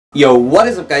Yo, what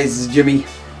is up guys, this is Jimmy,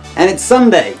 and it's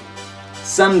Sunday.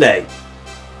 It's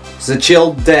a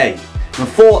chilled day. And I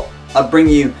thought I'd bring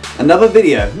you another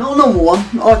video, not a normal one,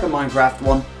 not like a Minecraft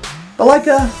one, but like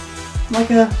a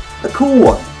cool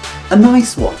one, a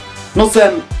nice one. I'm not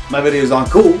saying my videos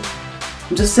aren't cool,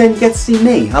 I'm just saying you get to see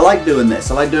me. I like doing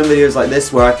this, I like doing videos like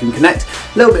this where I can connect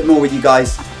a little bit more with you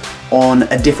guys on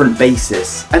a different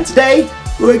basis. And today,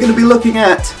 we're going to be looking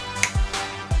at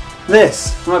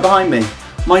this, right behind me.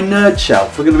 My nerd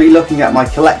shelf. We're going to be looking at my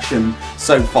collection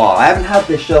so far. I haven't had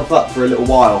this shelf up for a little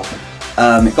while.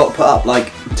 It got put up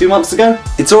like 2 months ago.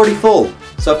 It's already full,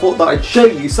 so I thought that I'd show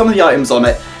you some of the items on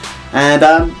it. And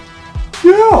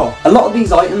yeah, a lot of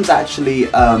these items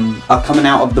actually are coming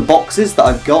out of the boxes that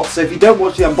I've got. So if you don't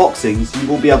watch the unboxings, you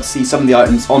will be able to see some of the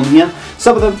items on here.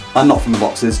 Some of them are not from the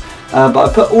boxes, but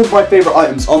I put all of my favourite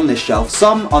items on this shelf.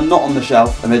 Some are not on the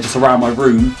shelf and they're just around my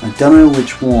room. I don't know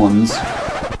which ones.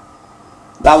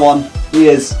 That one, he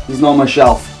is. He's not on my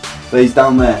shelf, but he's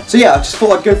down there. So yeah, I just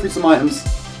thought I'd go through some items,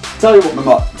 tell you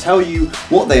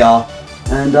what they are,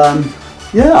 and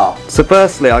yeah. So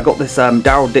firstly, I got this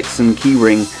Daryl Dixon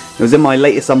keyring. It was in my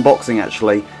latest unboxing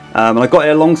actually, and I got it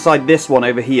alongside this one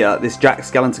over here, this Jack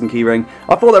Skellington keyring.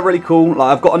 I thought they're really cool.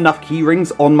 Like, I've got enough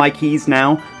keyrings on my keys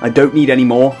now. I don't need any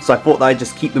more, so I thought that I'd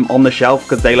just keep them on the shelf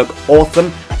because they look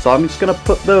awesome. So I'm just gonna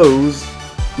put those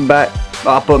back.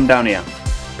 I'll put them down here.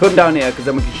 Put them down here because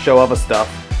then we can show other stuff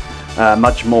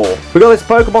much more. We got this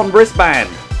Pokemon wristband.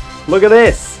 Look at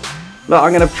this. Look,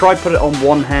 I'm going to try put it on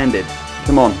one-handed.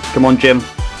 Come on Jim.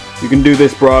 You can do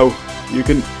this, bro. You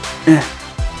can...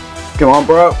 Come on,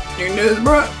 bro. You can do this,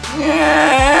 bro.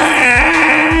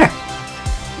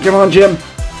 Come on, Jim.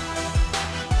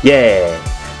 Yeah.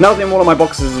 That was in one of my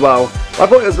boxes as well. I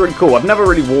thought it was really cool. I've never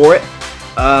really wore it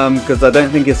because I don't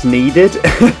think it's needed.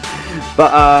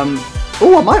 But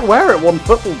oh, I might wear it at one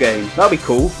football game. That'd be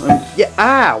cool.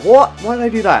 Yeah. What? Why did I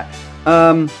do that?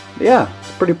 Yeah,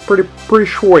 it's pretty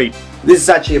sweet. This is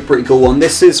actually a pretty cool one.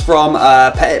 This is from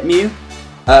Pet Mew.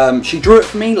 She drew it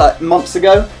for me like months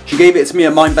ago. She gave it to me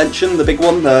at Mindvention, the big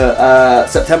one, the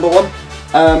September one.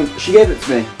 She gave it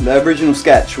to me, the original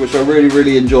sketch, which I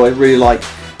really enjoy, really like,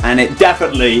 and it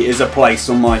definitely is a place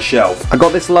on my shelf. I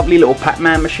got this lovely little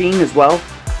Pac-Man machine as well.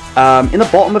 In the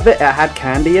bottom of it, it had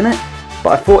candy in it.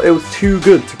 But I thought it was too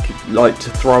good to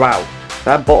throw out.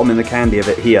 That bottom in the candy of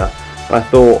it here. But I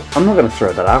thought, I'm not going to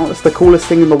throw that out. It's the coolest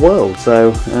thing in the world.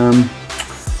 So,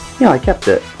 yeah, I kept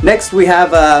it. Next we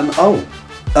have,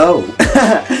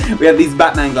 we have these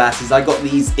Batman glasses. I got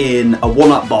these in a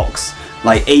 1-up box,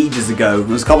 like ages ago. It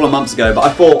was a couple of months ago. But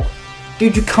I thought,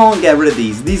 dude, you can't get rid of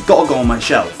these. These got to go on my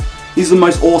shelf. These are the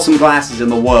most awesome glasses in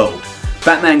the world.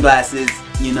 Batman glasses.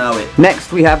 You know it.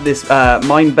 Next we have this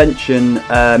Mindvention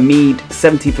Mead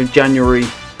 17th of January.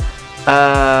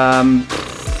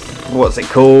 What's it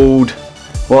called?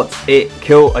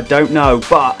 I don't know.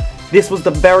 But this was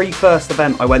the very first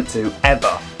event I went to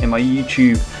ever in my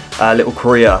YouTube little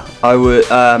career.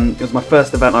 It was my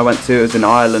first event I went to. It was in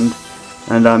Ireland,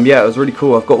 and yeah, it was really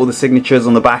cool. I've got all the signatures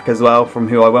on the back as well from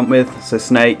who I went with. So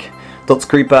Snake, Dots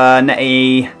Creeper,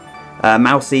 Nettie,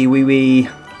 Mousy, Wee Wee,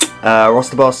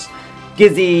 Rostaboss,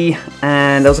 Gizzy,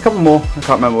 and there was a couple more. I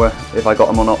can't remember if I got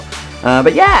them or not.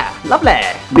 But yeah, lovely.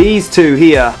 These two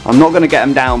here, I'm not going to get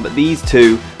them down, but these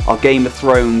two are Game of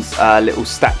Thrones little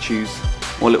statues,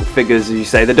 or little figures as you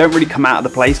say. They don't really come out of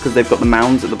the place because they've got the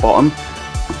mounds at the bottom.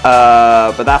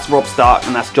 But that's Robb Stark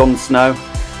and that's Jon Snow.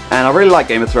 And I really like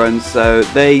Game of Thrones, so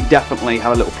they definitely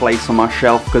have a little place on my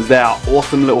shelf because they are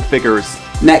awesome little figures.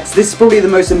 Next, this is probably the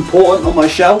most important on my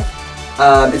shelf.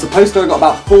 It's a poster I got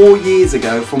about 4 years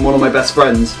ago from one of my best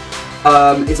friends.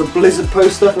 It's a Blizzard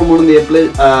poster from one of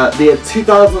the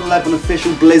 2011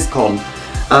 official BlizzCon.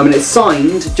 And it's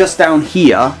signed just down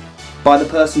here by the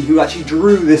person who actually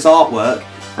drew this artwork.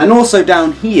 And also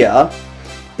down here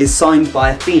is signed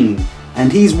by a Fiend.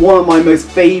 And he's one of my most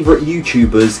favourite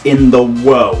YouTubers in the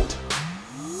world.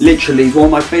 Literally, he's one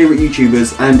of my favourite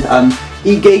YouTubers. And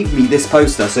he gave me this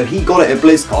poster. So he got it at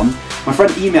BlizzCon. My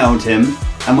friend emailed him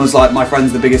and was like, my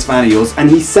friend's the biggest fan of yours, and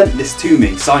he sent this to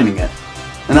me, signing it.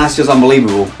 And that's just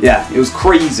unbelievable. Yeah, it was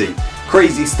crazy.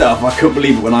 Crazy stuff. I couldn't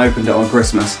believe it when I opened it on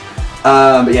Christmas.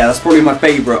 But yeah, that's probably my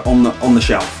favourite on the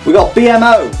shelf. We got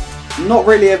BMO. I'm not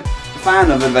really a fan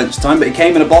of Adventure Time, but he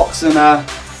came in a box and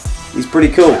he's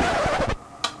pretty cool.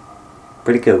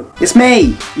 Pretty cool. It's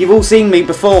me! You've all seen me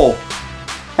before.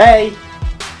 Hey!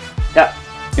 Yeah,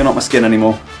 you're not my skin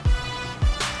anymore.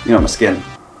 You're not my skin.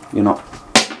 You're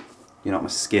not my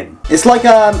skin. It's like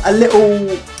a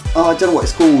little, I don't know what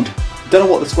it's called. Don't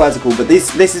know what the squares are called, but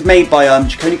this is made by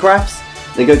Chicone Crafts.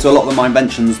 They go to a lot of the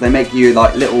Mindventions. They make you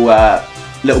like little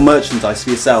little merchandise for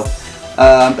yourself.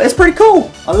 But it's pretty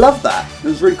cool. I love that. It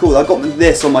was really cool. I got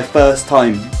this on my first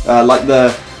time, like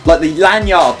the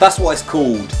lanyard. That's what it's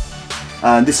called.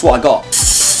 This is what I got.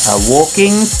 A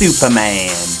walking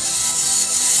Superman.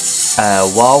 A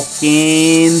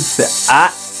walking.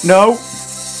 No,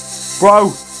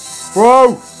 bro.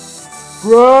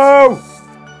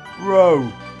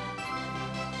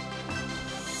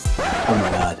 Oh my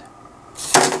god.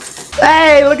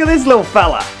 Hey, look at this little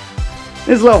fella.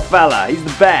 This little fella, he's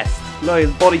the best. Look,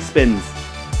 his body spins.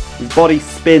 His body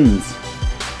spins.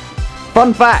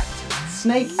 Fun fact,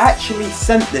 Snake actually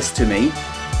sent this to me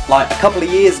like a couple of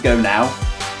years ago now.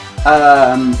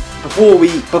 Before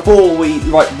we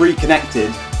like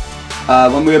reconnected,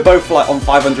 when we were both like on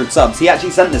 500 subs, he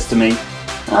actually sent this to me.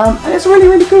 And it's really,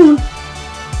 really cool.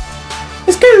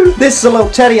 It's cool. This is a little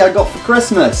teddy I got for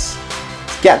Christmas.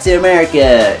 It's Captain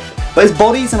America. But his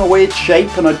body's in a weird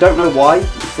shape and I don't know why.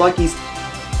 It's like he's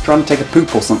trying to take a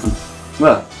poop or something.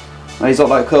 Well, he's not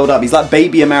like curled up. He's like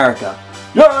Baby America.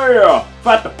 Yeah!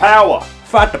 Fat the power!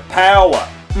 Fat the power!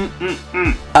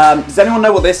 Does anyone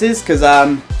know what this is? Because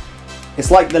it's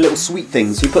like the little sweet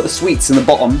things. You put the sweets in the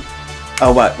bottom.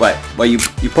 Oh wait. Where you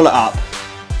pull it up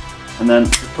and then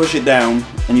you push it down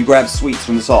and you grab sweets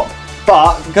from the top.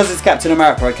 But because it's Captain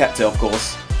America, I kept it, of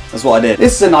course. That's what I did.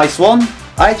 This is a nice one.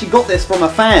 I actually got this from a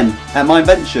fan at my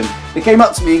invention. They came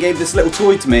up to me and gave this little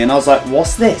toy to me and I was like,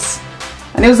 what's this?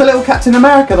 And it was a little Captain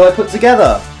America that I put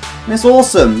together. And it's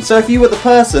awesome. So if you were the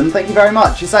person, thank you very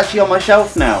much. It's actually on my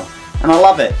shelf now. And I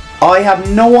love it. I have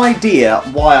no idea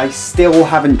why I still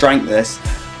haven't drank this.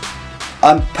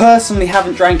 I personally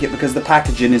haven't drank it because the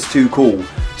packaging is too cool.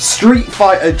 Street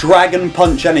Fighter Dragon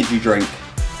Punch energy drink.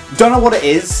 Don't know what it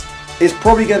is. It's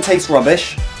probably going to taste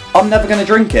rubbish. I'm never going to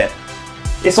drink it.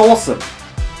 It's awesome.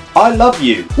 I love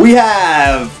you. We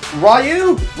have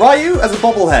Ryu as a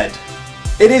bobblehead.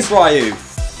 It is Ryu.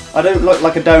 I don't look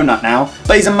like a donut now,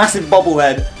 but he's a massive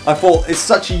bobblehead. I thought it's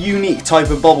such a unique type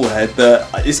of bobblehead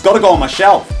that it's got to go on my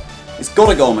shelf. It's got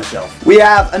to go on my shelf. We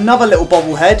have another little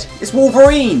bobblehead. It's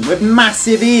Wolverine with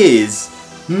massive ears.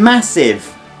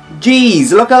 Massive.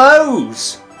 Jeez, look at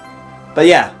those. But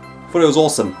yeah, I thought it was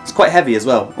awesome. It's quite heavy as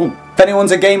well. Ooh. If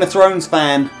anyone's a Game of Thrones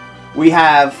fan, we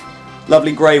have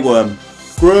lovely Grey Worm.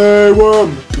 Grey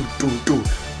Worm.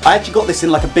 I actually got this in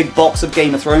like a big box of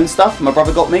Game of Thrones stuff my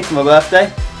brother got me for my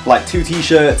birthday. Like 2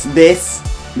 t-shirts, this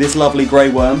lovely Grey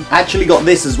Worm. I actually got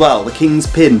this as well, the King's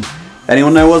Pin.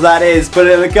 Anyone know what that is? Put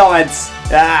it in the comments.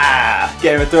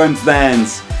 Game of Thrones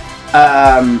fans.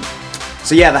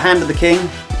 So yeah, the Hand of the King,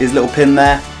 his little pin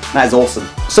there. That is awesome.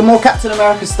 Some more Captain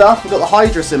America stuff. We've got the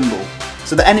Hydra symbol.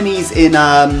 So the enemies in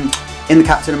the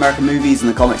Captain America movies and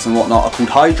the comics and whatnot are called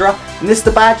Hydra. And this is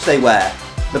the badge they wear.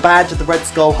 The badge of the Red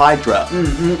Skull Hydra.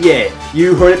 Yeah,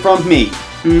 you heard it from me.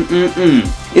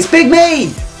 It's Big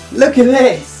Me! Look at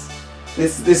this!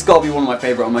 This got to be one of my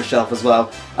favourite on my shelf as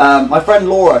well. My friend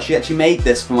Laura, she actually made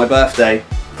this for my birthday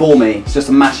for me. It's just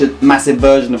a massive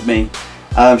version of me.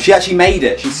 She actually made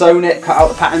it. She's sewn it, cut out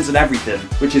the patterns and everything,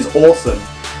 which is awesome.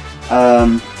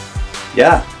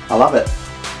 Yeah, I love it.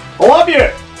 I love you!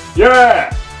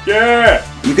 Yeah! Yeah!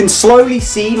 You can slowly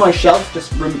see my shelf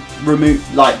just remove,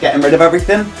 like getting rid of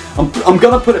everything. I'm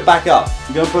gonna put it back up.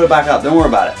 I'm gonna put it back up, don't worry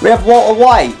about it. We have Walter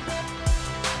White.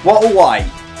 Walter White.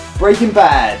 Breaking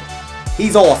Bad.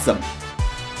 He's awesome.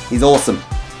 He's awesome.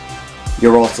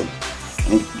 You're awesome.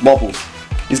 And he wobbles.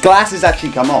 His glasses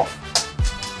actually come off.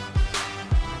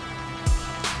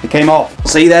 They came off.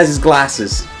 See, there's his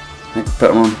glasses. I can put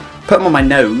them on. Put them on my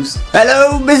nose.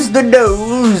 Hello, Mr.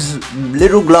 Nose.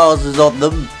 Little glasses on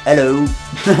them. Hello.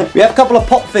 We have a couple of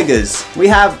pop figures. We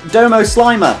have Domo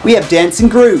Slimer. We have Dancing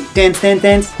Groot. Dance, dance,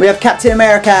 dance. We have Captain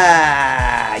America.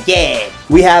 Yeah.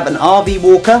 We have an RV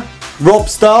Walker. Rob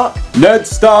Stark. Ned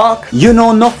Stark. You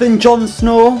Know Nothing Jon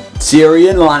Snow.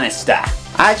 Tyrion Lannister.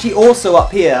 I actually also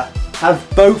up here have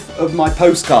both of my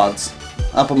postcards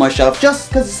up on my shelf, just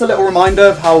because it's a little reminder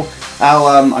of how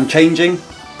I'm changing.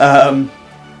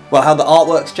 Well, how the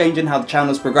artwork's changing, how the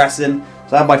channel's progressing.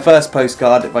 So I have my first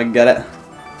postcard, if I can get it.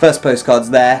 First postcard's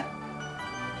there.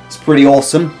 It's pretty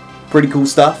awesome. Pretty cool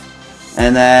stuff.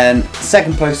 And then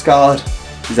second postcard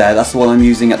is there. That's the one I'm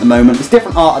using at the moment. It's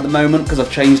different art at the moment because I've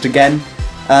changed again.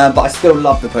 But I still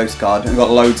love the postcard. I've got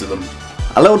loads of them.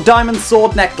 A little diamond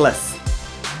sword necklace.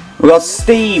 We've got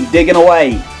Steve digging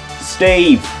away.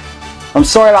 Steve. I'm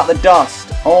sorry about the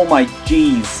dust. Oh my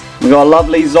jeez. We got a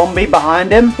lovely zombie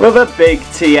behind him with a big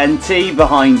TNT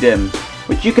behind him,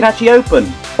 which you can actually open.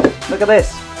 Look at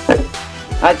this.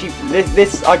 Actually,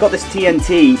 I got this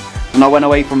TNT when I went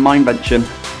away from my invention.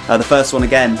 The first one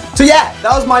again. So yeah,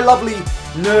 that was my lovely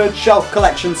nerd shelf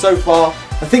collection so far.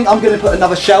 I think I'm going to put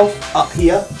another shelf up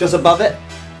here, just above it,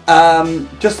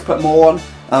 just to put more on.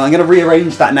 I'm going to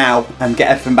rearrange that now and get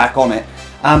everything back on it.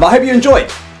 But I hope you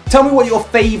enjoyed. Tell me what your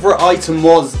favourite item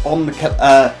was on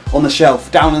the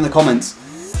shelf down in the comments.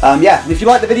 Yeah, and if you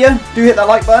liked the video, do hit that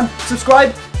like button,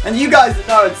 subscribe, and you guys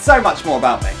know so much more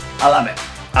about me. I love it.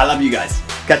 I love you guys.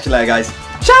 Catch you later, guys.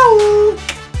 Ciao!